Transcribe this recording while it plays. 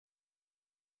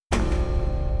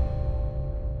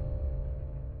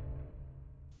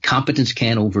competence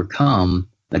can't overcome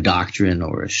a doctrine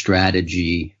or a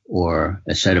strategy or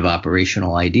a set of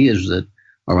operational ideas that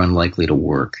are unlikely to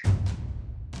work.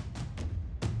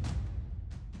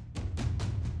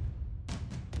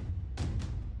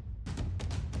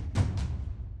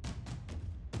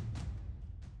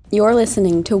 You're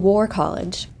listening to War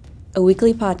College, a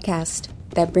weekly podcast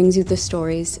that brings you the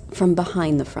stories from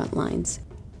behind the front lines.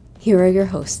 Here are your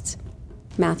hosts,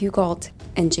 Matthew Gault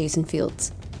and Jason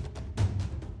Fields.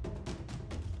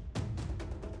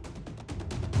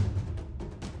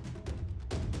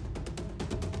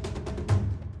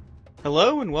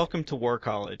 Hello and welcome to War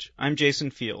College. I'm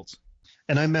Jason Fields.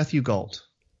 And I'm Matthew Gault.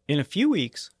 In a few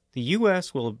weeks, the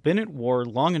U.S. will have been at war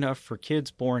long enough for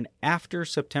kids born after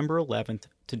September 11th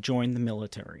to join the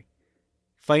military.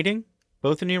 Fighting,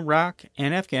 both in Iraq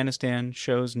and Afghanistan,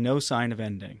 shows no sign of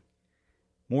ending.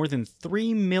 More than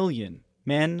 3 million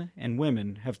men and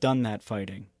women have done that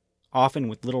fighting, often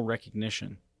with little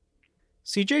recognition.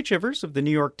 C.J. Chivers of the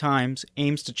New York Times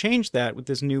aims to change that with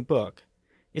his new book.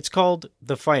 It's called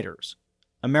The Fighters: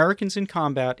 Americans in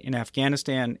Combat in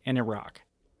Afghanistan and Iraq.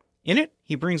 In it,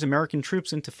 he brings American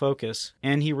troops into focus,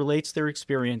 and he relates their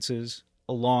experiences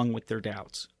along with their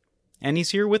doubts. And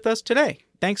he's here with us today.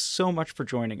 Thanks so much for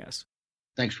joining us.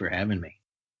 Thanks for having me.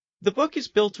 The book is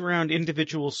built around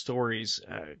individual stories.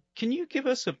 Can you give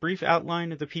us a brief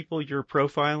outline of the people you're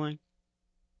profiling?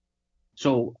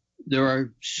 So there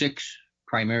are 6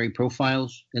 primary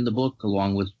profiles in the book,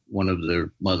 along with one of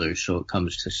their mothers, so it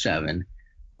comes to 7.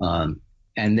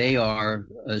 And they are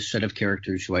a set of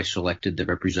characters who I selected that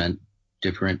represent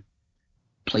different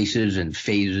places and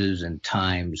phases and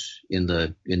times in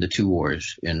the 2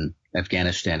 wars in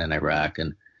Afghanistan and Iraq.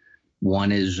 And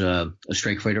one is a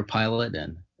strike fighter pilot,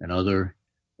 and another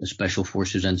a Special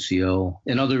Forces NCO.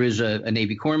 Another is a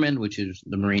Navy corpsman, which is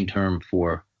the Marine term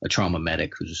for a trauma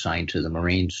medic who's assigned to the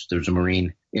Marines. There's a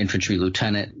Marine infantry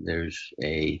lieutenant. There's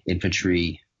a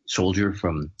infantry soldier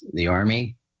from the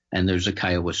Army, and there's a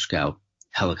Kiowa Scout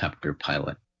helicopter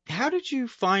pilot. How did you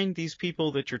find these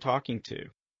people that you're talking to?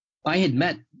 I had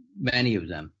met many of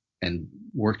them and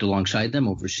worked alongside them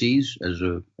overseas as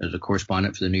a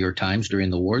correspondent for the New York Times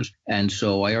during the wars. And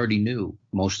so I already knew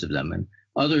most of them. And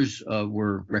others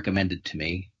were recommended to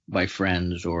me by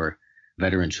friends or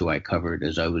veterans who I covered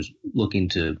as I was looking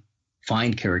to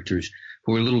find characters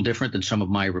who were a little different than some of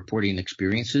my reporting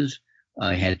experiences.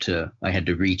 I had to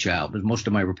reach out, but most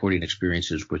of my reporting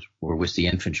experiences were with the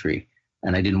infantry,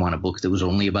 and I didn't want a book that was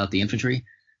only about the infantry.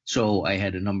 So I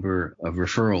had a number of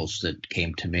referrals that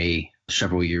came to me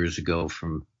several years ago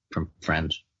from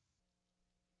friends.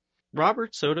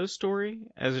 Robert Soto's story,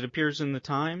 as it appears in the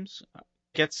Times,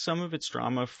 gets some of its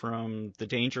drama from the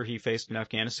danger he faced in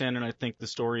Afghanistan, and I think the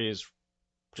story is,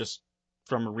 just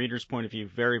from a reader's point of view,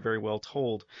 very, very well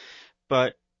told.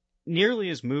 But nearly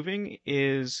as moving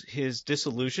is his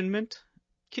disillusionment.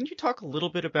 Can you talk a little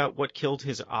bit about what killed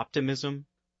his optimism?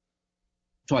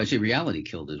 So I say reality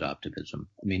killed his optimism.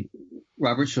 I mean,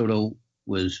 Robert Soto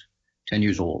was 10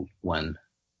 years old when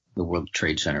the World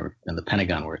Trade Center and the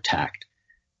Pentagon were attacked.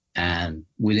 And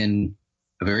within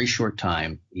a very short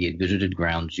time, he had visited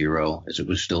Ground Zero as it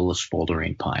was still a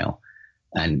smoldering pile.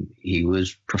 And he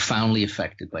was profoundly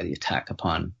affected by the attack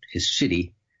upon his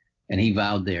city. And he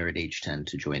vowed there at age 10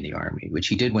 to join the Army, which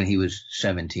he did when he was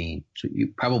 17. So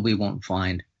you probably won't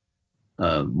find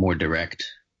a more direct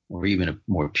or even a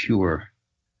more pure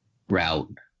route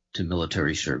to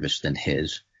military service than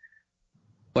his.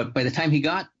 But by the time he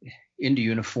got into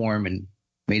uniform and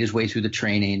made his way through the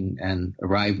training and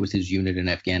arrived with his unit in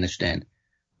Afghanistan,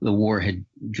 the war had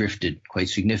drifted quite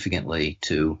significantly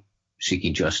to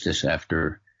seeking justice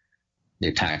after the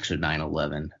attacks of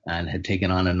 9/11 and had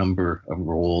taken on a number of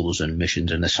roles and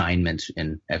missions and assignments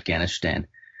in Afghanistan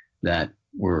that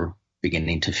were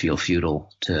beginning to feel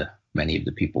futile to many of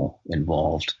the people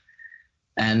involved.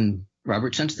 And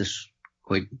Robert sensed this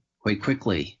quite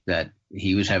quickly, that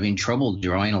he was having trouble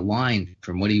drawing a line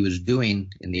from what he was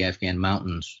doing in the Afghan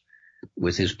mountains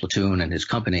with his platoon and his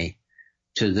company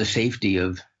to the safety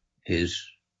of his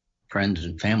friends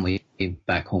and family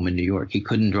back home in New York. He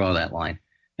couldn't draw that line,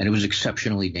 and it was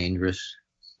exceptionally dangerous.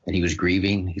 And he was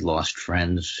grieving. He lost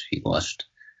friends. He lost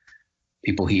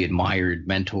people he admired,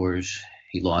 mentors.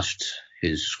 He lost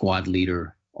his squad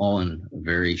leader, all in a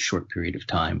very short period of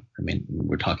time. I mean,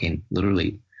 we're talking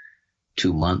literally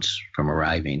 2 months from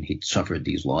arriving. He'd suffered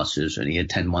these losses, and he had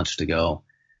 10 months to go.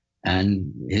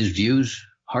 And his views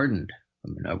hardened. I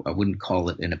mean, I wouldn't call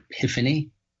it an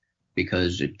epiphany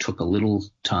because it took a little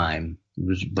time,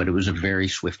 but it was a very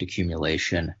swift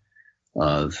accumulation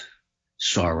of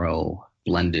sorrow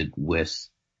blended with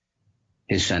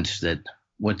his sense that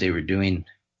what they were doing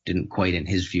didn't quite, in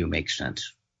his view, make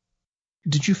sense.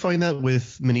 Did you find that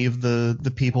with many of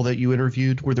the people that you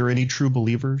interviewed? Were there any true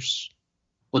believers?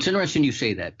 Well, it's interesting you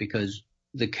say that, because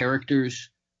the characters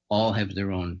all have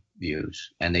their own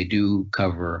views, and they do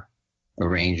cover a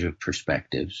range of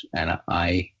perspectives. And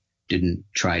I didn't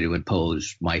try to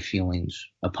impose my feelings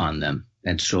upon them.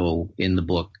 And so in the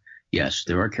book, yes,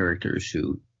 there are characters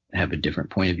who have a different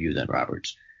point of view than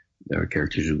Roberts. There are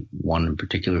characters, one in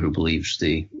particular, who believes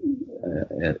the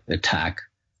attack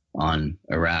on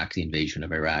Iraq, the invasion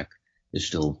of Iraq, is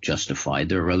still justified.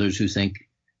 There are others who think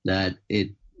that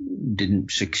it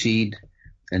didn't succeed,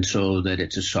 and so that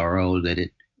it's a sorrow that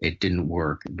it didn't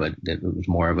work, but that it was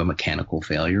more of a mechanical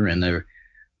failure. And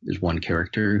there's one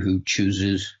character who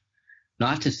chooses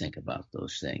not to think about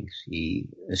those things. He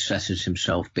assesses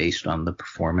himself based on the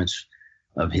performance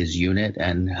of his unit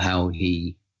and how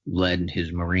he led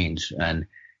his Marines, and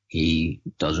he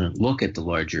doesn't look at the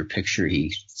larger picture.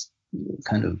 He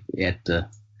kind of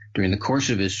during the course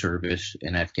of his service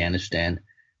in Afghanistan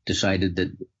decided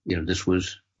that, this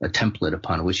was a template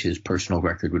upon which his personal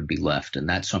record would be left, and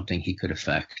that's something he could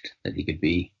affect, that he could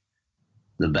be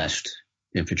the best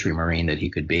infantry Marine that he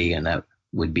could be, and that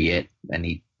would be it. And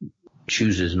he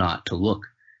chooses not to look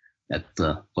at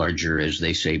the larger, as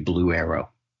they say, blue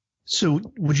arrow. So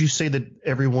would you say that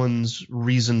everyone's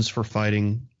reasons for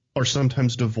fighting are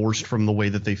sometimes divorced from the way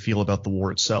that they feel about the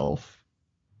war itself?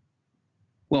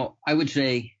 Well, I would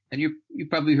say, and you've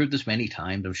probably heard this many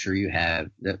times, I'm sure you have,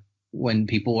 that when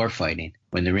people are fighting,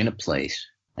 when they're in a place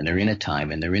and they're in a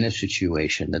time and they're in a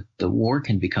situation, that the war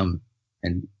can become,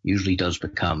 and usually does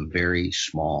become, very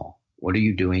small. What are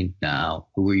you doing now?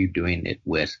 Who are you doing it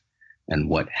with? And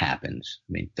what happens?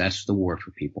 I mean, that's the war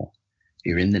for people.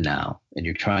 You're in the now, and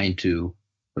you're trying to,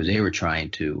 or they were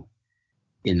trying to,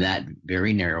 in that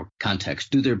very narrow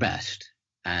context, do their best.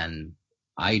 And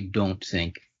I don't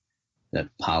think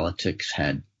that politics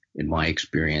had, in my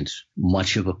experience,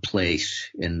 much of a place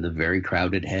in the very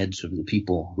crowded heads of the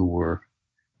people who were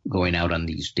going out on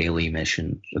these daily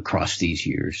missions across these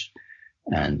years.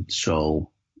 And so,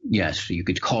 yes, you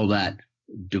could call that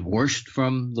divorced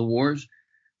from the wars,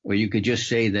 or you could just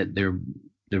say that their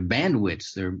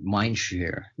bandwidth, their mind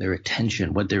share, their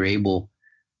attention, what they're able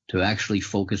to actually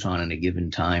focus on in a given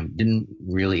time, didn't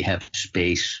really have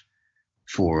space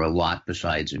for a lot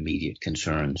besides immediate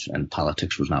concerns, and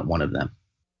politics was not one of them.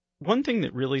 One thing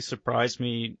that really surprised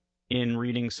me in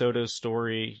reading Soto's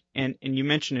story, and you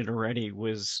mentioned it already,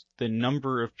 was the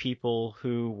number of people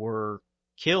who were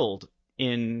killed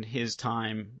in his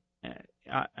time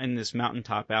in this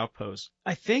mountaintop outpost.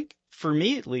 I think, for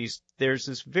me at least, there's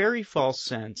this very false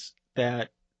sense that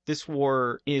this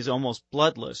war is almost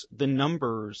bloodless. The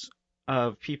numbers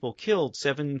of people killed,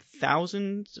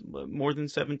 7,000, more than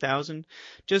 7,000,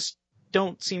 just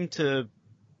don't seem to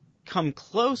come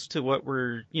close to what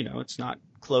it's not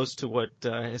close to what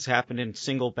has happened in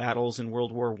single battles in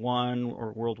World War I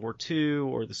or World War II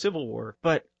or the Civil War.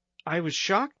 But I was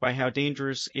shocked by how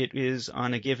dangerous it is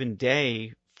on a given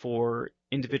day for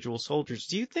individual soldiers.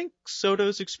 Do you think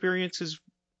Soto's experiences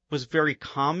was very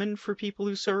common for people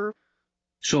who serve?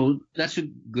 So that's a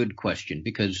good question,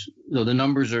 because though the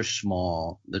numbers are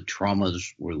small, the traumas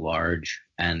were large,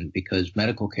 and because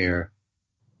medical care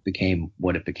became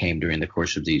what it became during the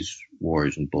course of these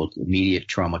wars, and both immediate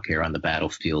trauma care on the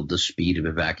battlefield, the speed of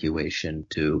evacuation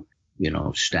to,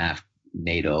 staff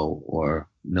NATO or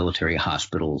military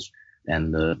hospitals,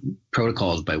 and the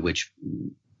protocols by which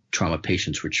trauma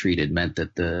patients were treated meant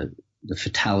that the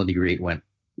fatality rate went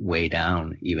way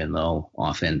down, even though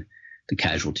often the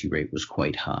casualty rate was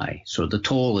quite high. So the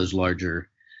toll is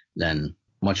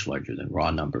much larger than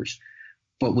raw numbers.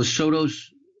 But was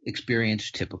Soto's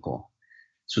experience typical?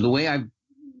 So the way I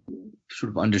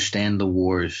sort of understand the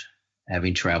wars,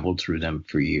 having traveled through them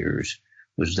for years,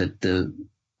 was that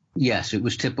yes, it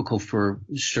was typical for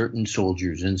certain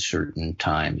soldiers in certain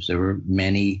times. There were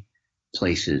many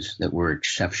places that were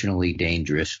exceptionally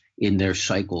dangerous in their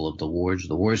cycle of the wars.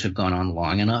 The wars have gone on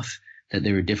long enough that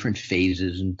there are different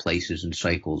phases and places and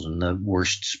cycles, and the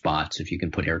worst spots, if you can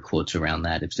put air quotes around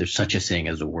that, if there's such a thing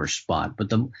as a worst spot.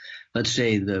 But let's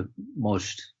say the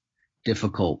most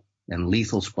difficult and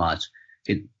lethal spots,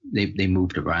 they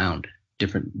moved around.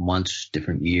 Different months,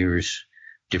 different years,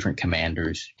 different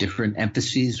commanders, different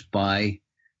emphases by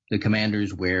the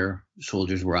commanders where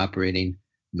soldiers were operating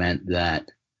meant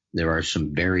that there are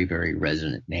some very, very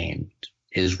resonant names.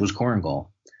 His was Korengal.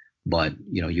 But,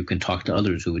 you can talk to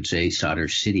others who would say Sadr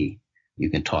City.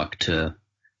 You can talk to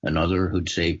another who'd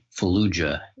say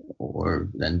Fallujah, or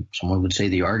then someone would say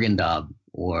the Arghandab,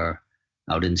 or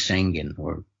out in Sangin,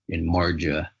 or in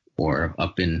Marja, or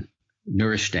up in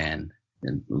Nuristan.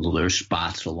 And there are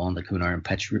spots along the Kunar and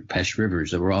Pech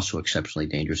rivers that were also exceptionally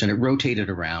dangerous, and it rotated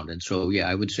around. And so, yeah,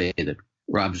 I would say that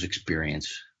Rob's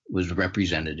experience was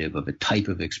representative of a type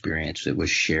of experience that was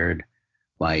shared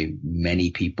by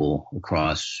many people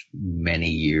across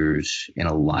many years in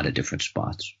a lot of different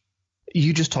spots.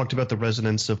 You just talked about the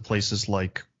resonance of places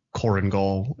like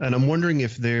Korengal, and I'm wondering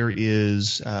if there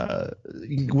is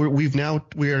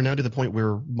we are now to the point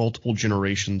where multiple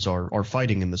generations are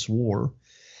fighting in this war.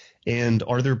 And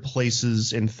are there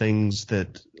places and things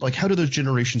that, like, how do those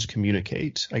generations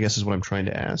communicate, I guess is what I'm trying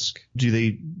to ask.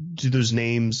 Do those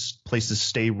names, places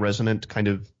stay resonant kind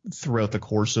of throughout the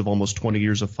course of almost 20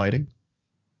 years of fighting?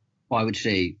 Well, I would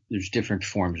say there's different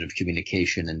forms of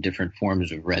communication and different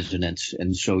forms of resonance.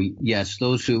 And so, yes,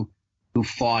 those who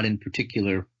fought in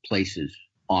particular places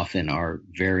often are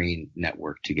very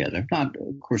networked together.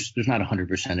 Of course, there's not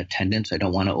 100% attendance. I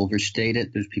don't want to overstate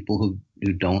it. There's people who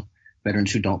don't,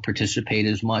 veterans who don't participate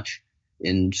as much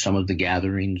in some of the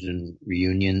gatherings and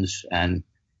reunions and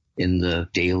in the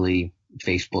daily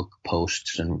Facebook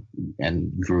posts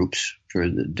and groups for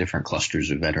the different clusters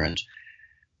of veterans.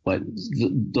 But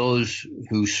those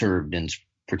who served in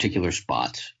particular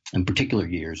spots in particular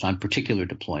years on particular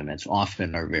deployments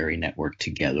often are very networked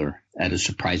together at a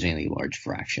surprisingly large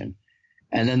fraction.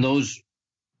 And then those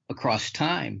across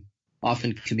time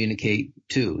often communicate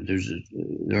too.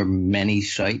 There are many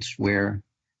sites where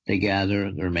they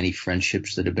gather. There are many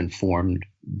friendships that have been formed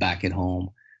back at home.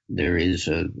 There is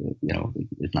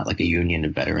it's not like a union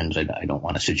of veterans. I don't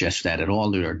want to suggest that at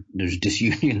all. There's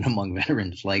disunion among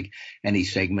veterans like any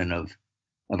segment of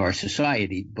our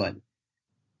society, but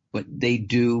they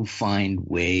do find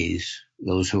ways,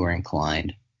 those who are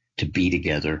inclined, to be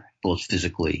together both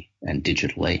physically and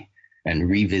digitally and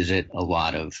revisit a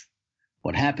lot of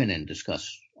what happened and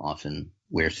discuss often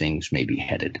where things may be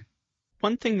headed.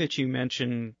 One thing that you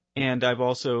mentioned, and I've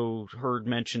also heard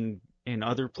mentioned in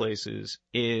other places,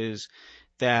 is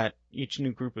that each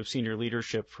new group of senior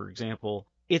leadership, for example,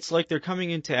 it's like they're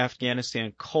coming into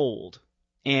Afghanistan cold.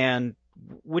 And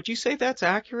would you say that's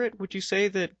accurate? Would you say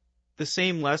that the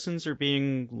same lessons are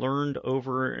being learned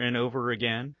over and over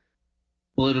again?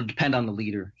 Well, it'll depend on the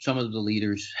leader. Some of the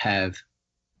leaders have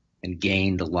and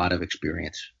gained a lot of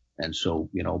experience. And so,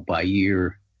 by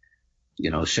year,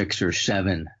 6 or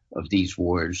 7 of these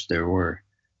wars, there were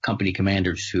company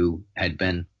commanders who had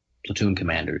been platoon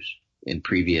commanders in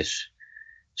previous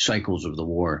cycles of the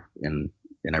war in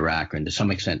Iraq and to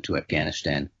some extent to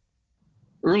Afghanistan.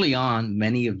 Early on,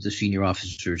 many of the senior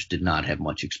officers did not have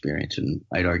much experience, and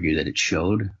I'd argue that it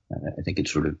showed. I think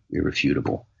it's sort of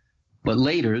irrefutable. But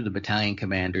later, the battalion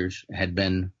commanders had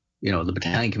been, the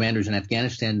battalion commanders in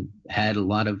Afghanistan had a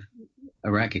lot of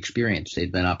Iraq experience.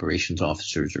 They'd been operations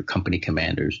officers or company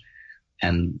commanders,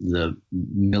 and the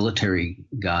military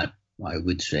got, I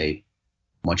would say,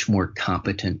 much more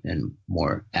competent and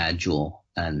more agile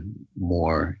and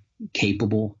more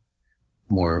capable,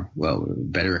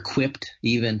 better equipped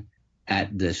even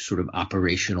at this sort of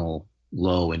operational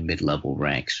low and mid-level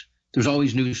ranks. There's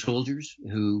always new soldiers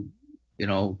who,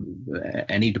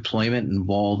 any deployment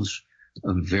involves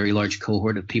a very large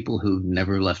cohort of people who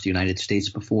never left the United States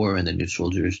before, and the new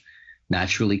soldiers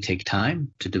naturally take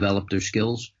time to develop their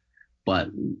skills. But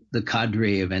the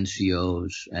cadre of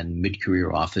NCOs and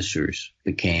mid-career officers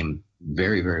became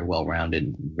very, very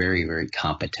well-rounded, very, very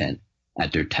competent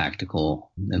at their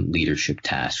tactical and leadership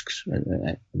tasks.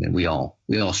 I mean, we all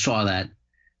saw that.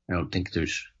 I don't think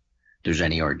there's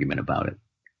any argument about it.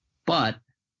 But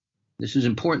this is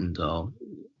important, though.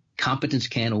 Competence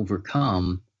can't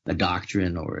overcome a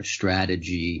doctrine or a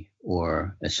strategy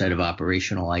or a set of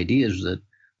operational ideas that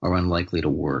are unlikely to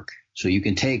work. So you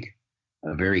can take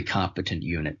a very competent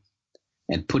unit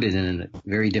and put it in a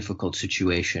very difficult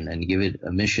situation and give it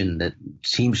a mission that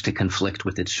seems to conflict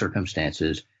with its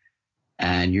circumstances,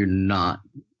 and you're not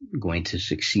going to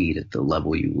succeed at the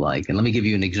level you like. And let me give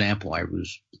you an example. I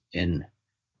was in,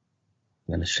 I'm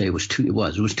going to say it was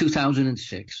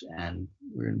 2006, and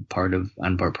we're in part of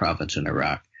Anbar province in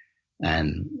Iraq.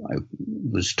 And I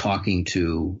was talking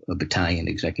to a battalion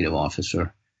executive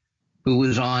officer who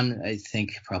was on, I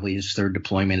think, probably his 3rd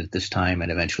deployment at this time,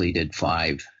 and eventually did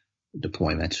 5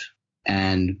 deployments.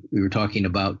 And we were talking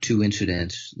about 2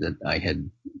 incidents that I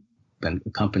had been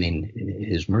accompanying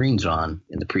his Marines on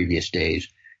in the previous days,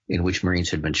 in which Marines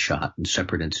had been shot in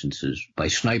separate instances by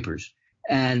snipers.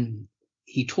 And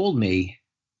he told me,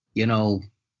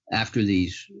 after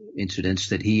these incidents,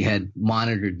 that he had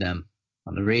monitored them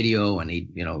on the radio, and he,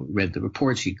 read the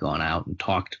reports. He'd gone out and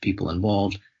talked to people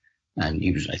involved, and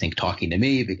he was, I think, talking to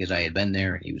me because I had been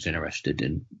there, and he was interested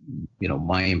in,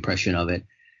 my impression of it.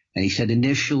 And he said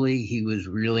initially he was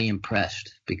really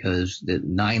impressed because the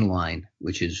 9-line,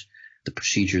 which is the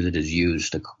procedure that is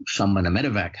used to summon a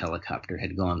medevac helicopter,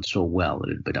 had gone so well. It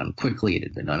had been done quickly, it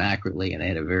had been done accurately, and they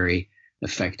had a very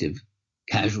effective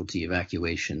casualty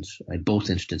evacuations at both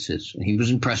instances. And he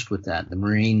was impressed with that. The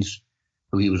Marines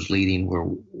who he was leading were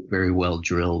very well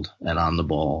drilled and on the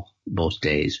ball both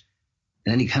days.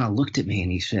 And then he kind of looked at me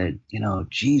and he said,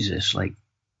 Jesus, like,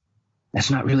 that's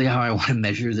not really how I want to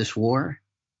measure this war.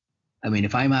 I mean,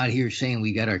 if I'm out here saying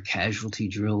we got our casualty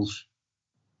drills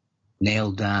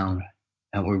nailed down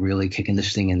and we're really kicking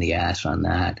this thing in the ass on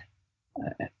that,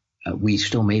 we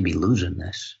still may be losing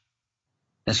this.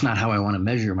 That's not how I want to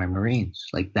measure my Marines.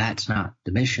 Like, that's not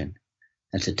the mission.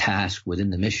 That's a task within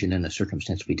the mission in a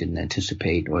circumstance we didn't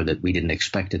anticipate or that we didn't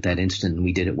expect at that instant, and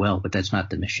we did it well, but that's not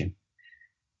the mission.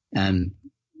 And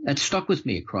that stuck with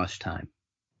me across time.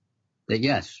 That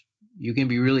yes, you can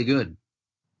be really good,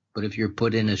 but if you're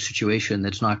put in a situation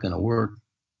that's not going to work,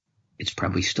 it's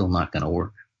probably still not going to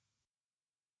work.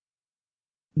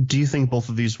 Do you think both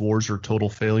of these wars are total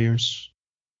failures?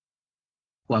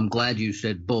 Well, I'm glad you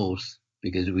said both,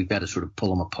 because we've got to sort of pull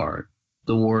them apart.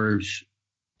 The wars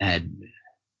had,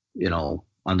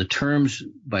 on the terms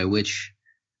by which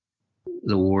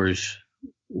the wars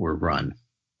were run,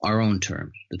 our own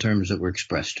terms, the terms that were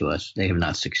expressed to us, they have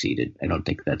not succeeded. I don't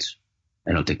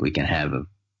think we can have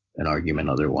an argument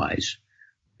otherwise.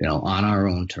 On our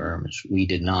own terms, we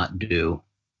did not do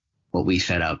what we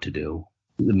set out to do.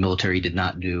 The military did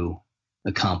not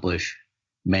accomplish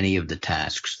many of the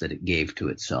tasks that it gave to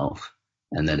itself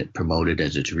and that it promoted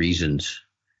as its reasons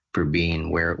for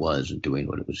being where it was and doing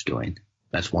what it was doing.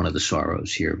 That's one of the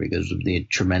sorrows here, because of the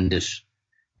tremendous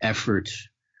efforts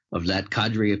of that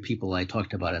cadre of people I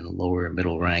talked about in the lower and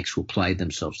middle ranks who applied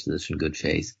themselves to this in good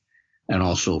faith, and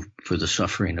also for the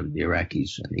suffering of the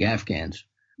Iraqis and the Afghans,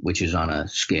 which is on a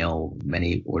scale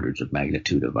many orders of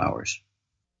magnitude of ours.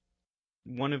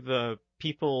 One of the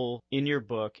people in your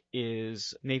book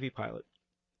is Navy pilot.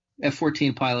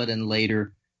 F-14 pilot, and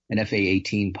later an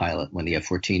FA-18 pilot when the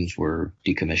F-14s were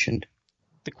decommissioned.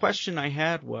 The question I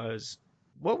had was,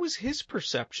 what was his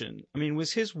perception? I mean,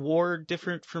 was his war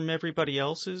different from everybody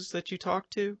else's that you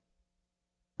talked to?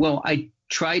 Well, I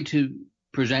tried to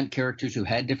present characters who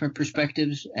had different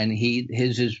perspectives, and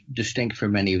his is distinct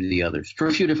from many of the others for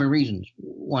a few different reasons.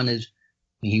 One is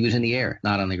he was in the air,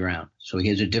 not on the ground. So he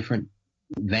has a different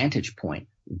vantage point,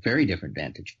 very different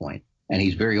vantage point. And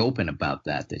he's very open about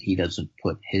that he doesn't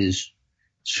put his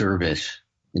service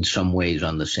in some ways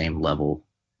on the same level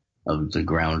of the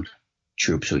ground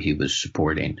troops who he was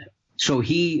supporting. So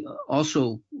he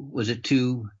also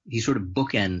he sort of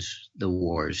bookends the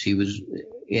wars. He was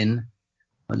in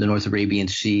the North Arabian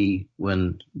Sea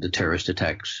when the terrorist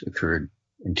attacks occurred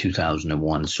in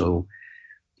 2001. So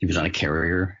he was on a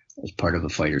carrier as part of a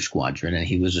fighter squadron, and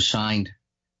he was assigned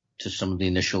to some of the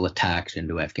initial attacks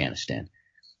into Afghanistan.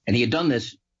 And he had done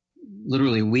this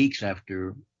literally weeks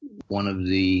after one of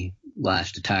the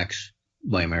last attacks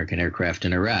by American aircraft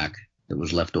in Iraq that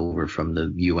was left over from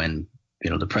the UN,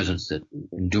 the presence that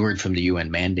endured from the UN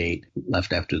mandate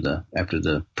left after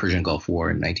the Persian Gulf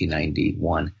War in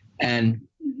 1991. And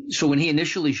so when he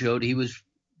initially showed, he was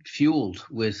fueled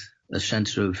with a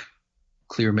sense of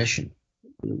clear mission.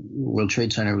 The World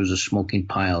Trade Center was a smoking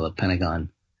pile. The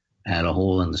Pentagon had a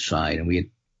hole in the side, and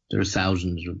there were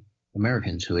thousands of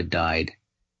Americans who had died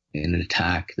in an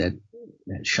attack that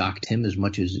shocked him as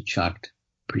much as it shocked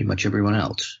pretty much everyone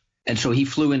else. And so he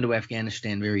flew into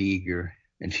Afghanistan very eager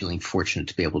and feeling fortunate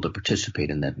to be able to participate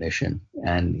in that mission.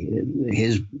 And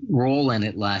his role in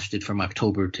it lasted from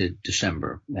October to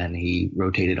December, and he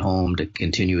rotated home to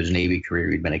continue his Navy career.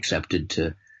 He'd been accepted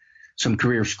to some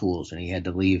career schools, and he had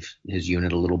to leave his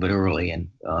unit a little bit early, and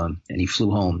he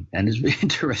flew home. And it's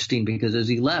interesting because as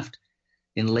he left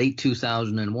in late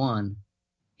 2001,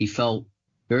 he felt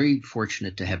very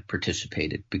fortunate to have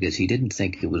participated, because he didn't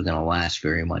think it was going to last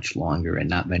very much longer, and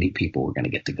not many people were going to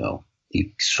get to go.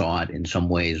 He saw it in some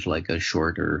ways like a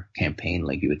shorter campaign,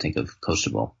 like you would think of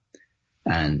Kosovo.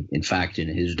 And in fact, in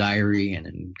his diary and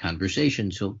in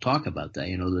conversations, he'll talk about that,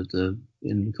 that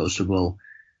in Kosovo,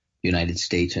 the United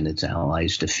States and its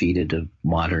allies defeated a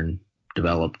modern,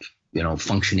 developed,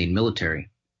 functioning military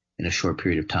in a short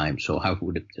period of time. So how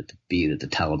would it be that the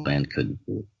Taliban could,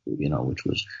 which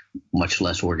was much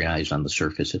less organized on the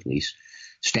surface at least,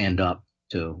 stand up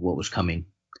to what was coming?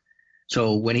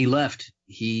 So when he left,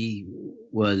 he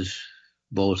was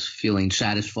both feeling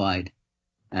satisfied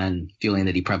and feeling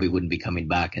that he probably wouldn't be coming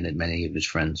back, and that many of his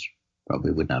friends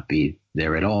probably would not be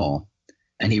there at all.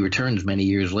 And he returns many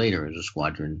years later as a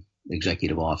squadron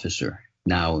executive officer,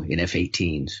 now in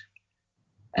F-18s.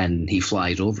 And he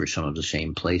flies over some of the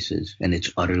same places, and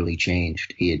it's utterly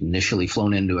changed. He had initially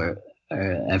flown into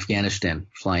Afghanistan,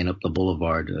 flying up the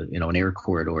boulevard, an air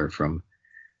corridor from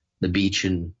the beach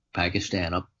in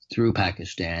Pakistan up through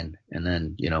Pakistan, and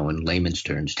then, in layman's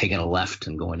terms, taking a left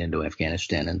and going into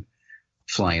Afghanistan and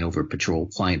flying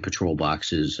patrol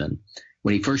boxes. And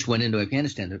when he first went into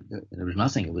Afghanistan, there was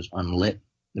nothing. It was unlit.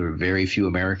 There were very few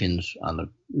Americans on the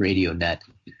radio net.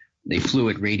 They flew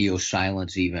at radio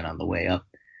silence even on the way up.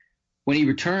 When he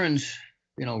returns,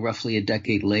 roughly a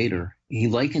decade later, he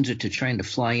likens it to trying to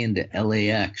fly into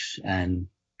LAX and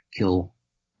kill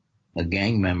a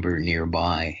gang member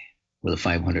nearby with a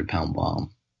 500-pound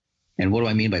bomb. And what do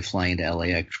I mean by flying to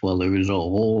LAX? Well, there was a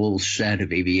whole set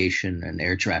of aviation and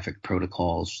air traffic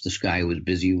protocols. The sky was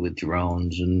busy with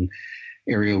drones and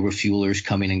aerial refuelers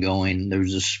coming and going. There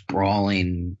was a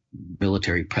sprawling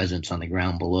military presence on the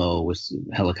ground below with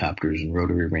helicopters and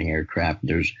rotary wing aircraft.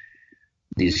 There's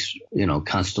this,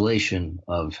 constellation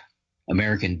of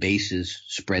American bases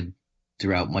spread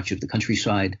throughout much of the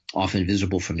countryside, often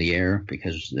visible from the air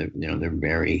because they're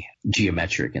very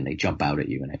geometric and they jump out at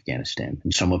you in Afghanistan.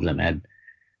 And some of them had,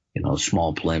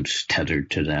 small blimps tethered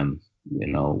to them,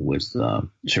 with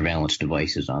surveillance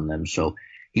devices on them. So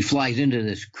he flies into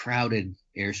this crowded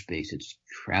airspace. It's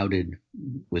crowded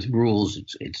with rules.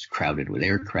 It's crowded with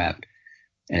aircraft,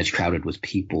 and it's crowded with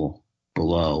people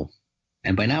below.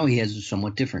 And by now he has a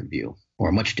somewhat different view, or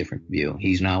a much different view.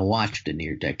 He's now watched a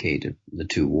near decade of the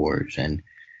two wars, and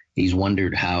he's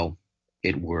wondered how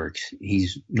it works.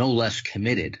 He's no less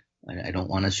committed. I don't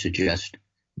want to suggest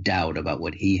doubt about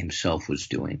what he himself was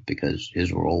doing, because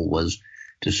his role was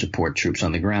to support troops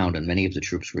on the ground, and many of the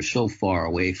troops were so far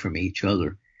away from each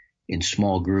other in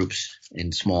small groups,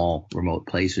 in small remote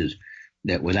places,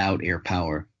 that without air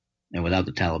power and without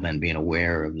the Taliban being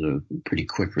aware of the pretty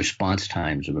quick response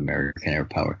times of American air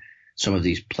power, some of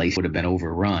these places would have been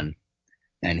overrun.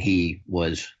 And he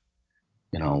was,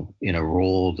 in a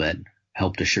role that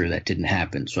helped assure that didn't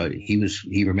happen. So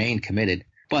he remained committed,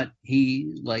 but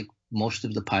he, like most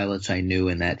of the pilots I knew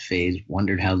in that phase,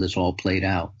 wondered how this all played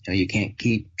out. You can't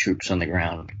keep troops on the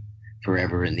ground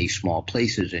forever in these small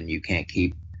places, and you can't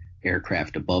keep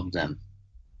aircraft above them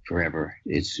forever.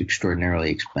 It's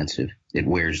extraordinarily expensive. It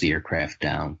wears the aircraft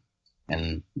down.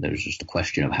 And there's just a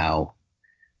question of how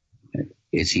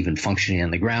it's even functioning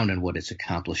on the ground and what it's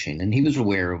accomplishing. And he was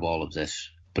aware of all of this.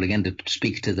 But again, to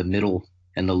speak to the middle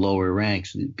and the lower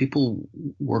ranks, people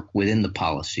work within the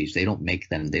policies. They don't make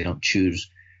them. They don't choose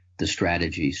the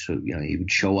strategies. So, he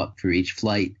would show up for each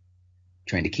flight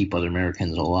trying to keep other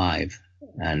Americans alive.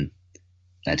 And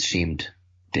that seemed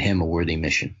to him a worthy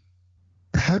mission.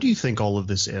 How do you think all of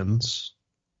this ends?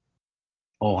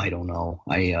 Oh, I don't know.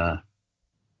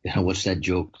 What's that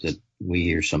joke that we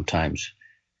hear sometimes?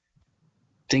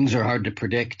 Things are hard to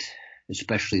predict,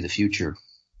 especially the future.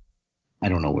 I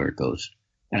don't know where it goes.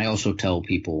 And I also tell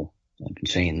people, I've been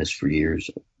saying this for years,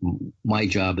 my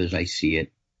job as I see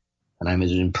it, and I'm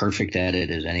as imperfect at it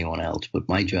as anyone else, but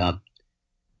my job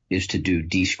is to do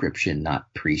description,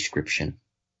 not prescription.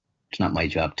 It's not my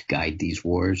job to guide these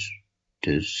wars,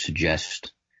 to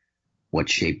suggest what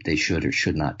shape they should or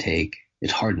should not take.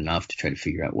 It's hard enough to try to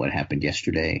figure out what happened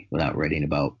yesterday without writing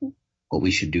about what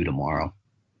we should do tomorrow.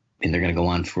 And they're going to go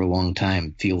on for a long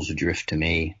time. Feels adrift to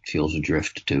me, feels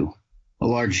adrift to a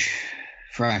large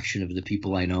fraction of the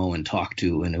people I know and talk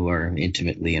to and who are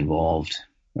intimately involved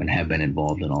and have been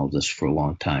involved in all of this for a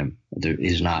long time. There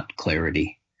is not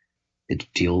clarity. It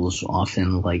feels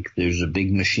often like there's a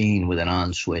big machine with an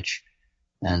on switch,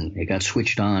 and it got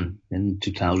switched on in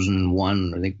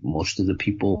 2001. I think most of the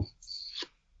people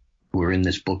who are in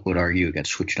this book would argue it got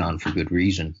switched on for good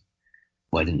reason.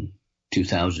 But in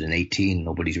 2018,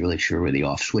 nobody's really sure where the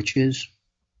off switch is.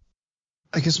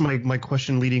 I guess my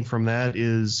question leading from that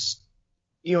is,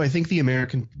 I think the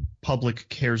American public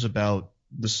cares about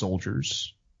the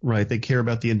soldiers, right? They care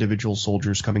about the individual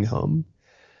soldiers coming home.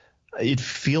 It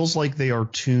feels like they are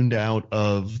tuned out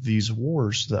of these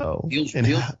wars, though.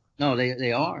 No,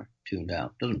 they are tuned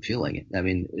out. Doesn't feel like it. I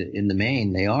mean, in the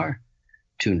main, they are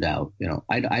tuned out.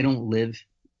 I don't live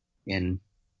in,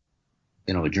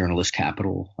 a journalist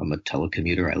capital. I'm a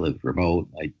telecommuter. I live remote.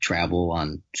 I travel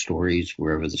on stories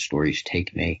wherever the stories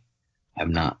take me.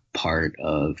 I'm not part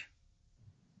of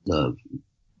the,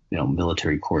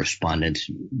 military correspondence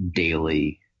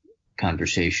daily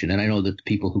conversation. And I know that the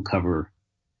people who cover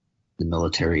the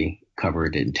military cover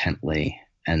it intently,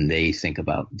 and they think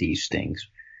about these things.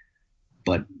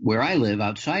 But where I live,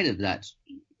 outside of that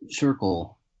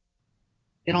circle,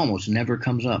 it almost never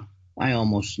comes up. I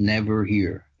almost never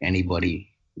hear anybody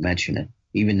mention it,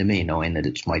 even to me, knowing that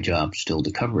it's my job still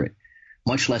to cover it.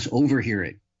 much less overhear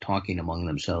it talking among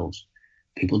themselves.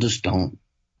 People just don't.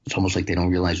 It's almost like they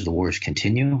don't realize the wars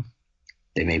continue.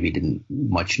 They maybe didn't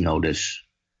much notice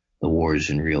the wars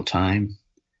in real time.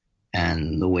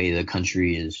 And the way the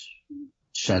country is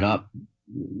set up,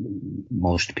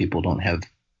 most people don't have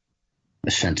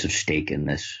a sense of stake in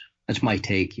this. That's my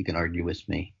take. You can argue with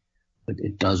me, but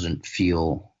it doesn't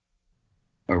feel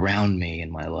around me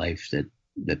in my life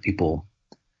that people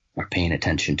are paying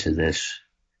attention to this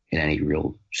in any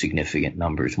real significant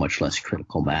numbers, much less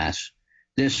critical mass.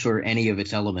 This or any of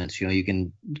its elements, you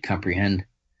can comprehend,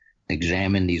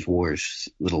 examine these wars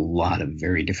with a lot of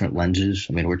very different lenses.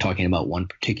 I mean, we're talking about one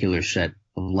particular set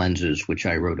of lenses, which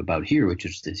I wrote about here, which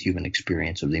is the human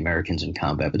experience of the Americans in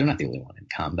combat, but they're not the only one in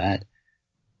combat.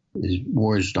 These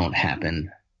wars don't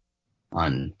happen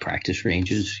on practice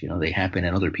ranges. They happen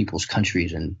in other people's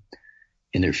countries and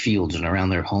in their fields and around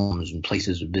their homes and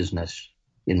places of business,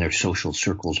 in their social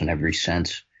circles in every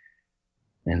sense.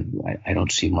 And I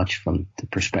don't see much from the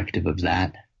perspective of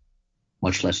that,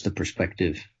 much less the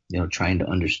perspective, trying to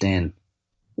understand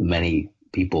many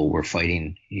people were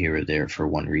fighting here or there for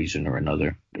one reason or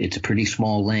another. It's a pretty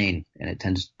small lane, and it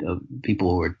tends to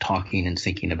people who are talking and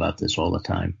thinking about this all the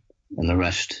time. And the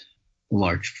rest, a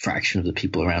large fraction of the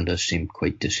people around us seem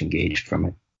quite disengaged from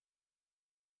it.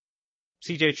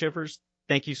 C.J. Chivers,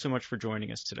 thank you so much for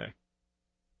joining us today.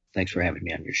 Thanks for having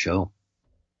me on your show.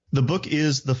 The book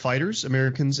is The Fighters,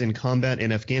 Americans in Combat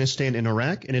in Afghanistan and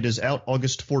Iraq, and it is out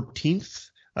August 14th.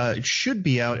 It should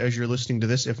be out as you're listening to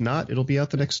this. If not, it'll be out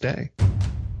the next day.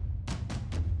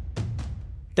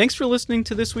 Thanks for listening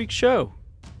to this week's show.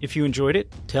 If you enjoyed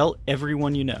it, tell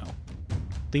everyone you know.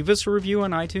 Leave us a review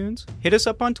on iTunes, hit us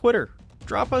up on Twitter,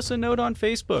 drop us a note on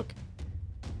Facebook.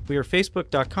 We are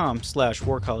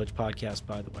facebook.com/warcollegepodcast,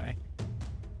 by the way.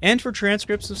 And for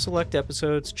transcripts of select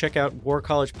episodes, check out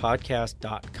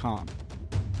warcollegepodcast.com.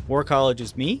 War College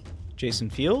is me,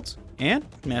 Jason Fields, and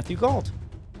Matthew Gault.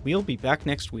 We'll be back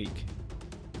next week.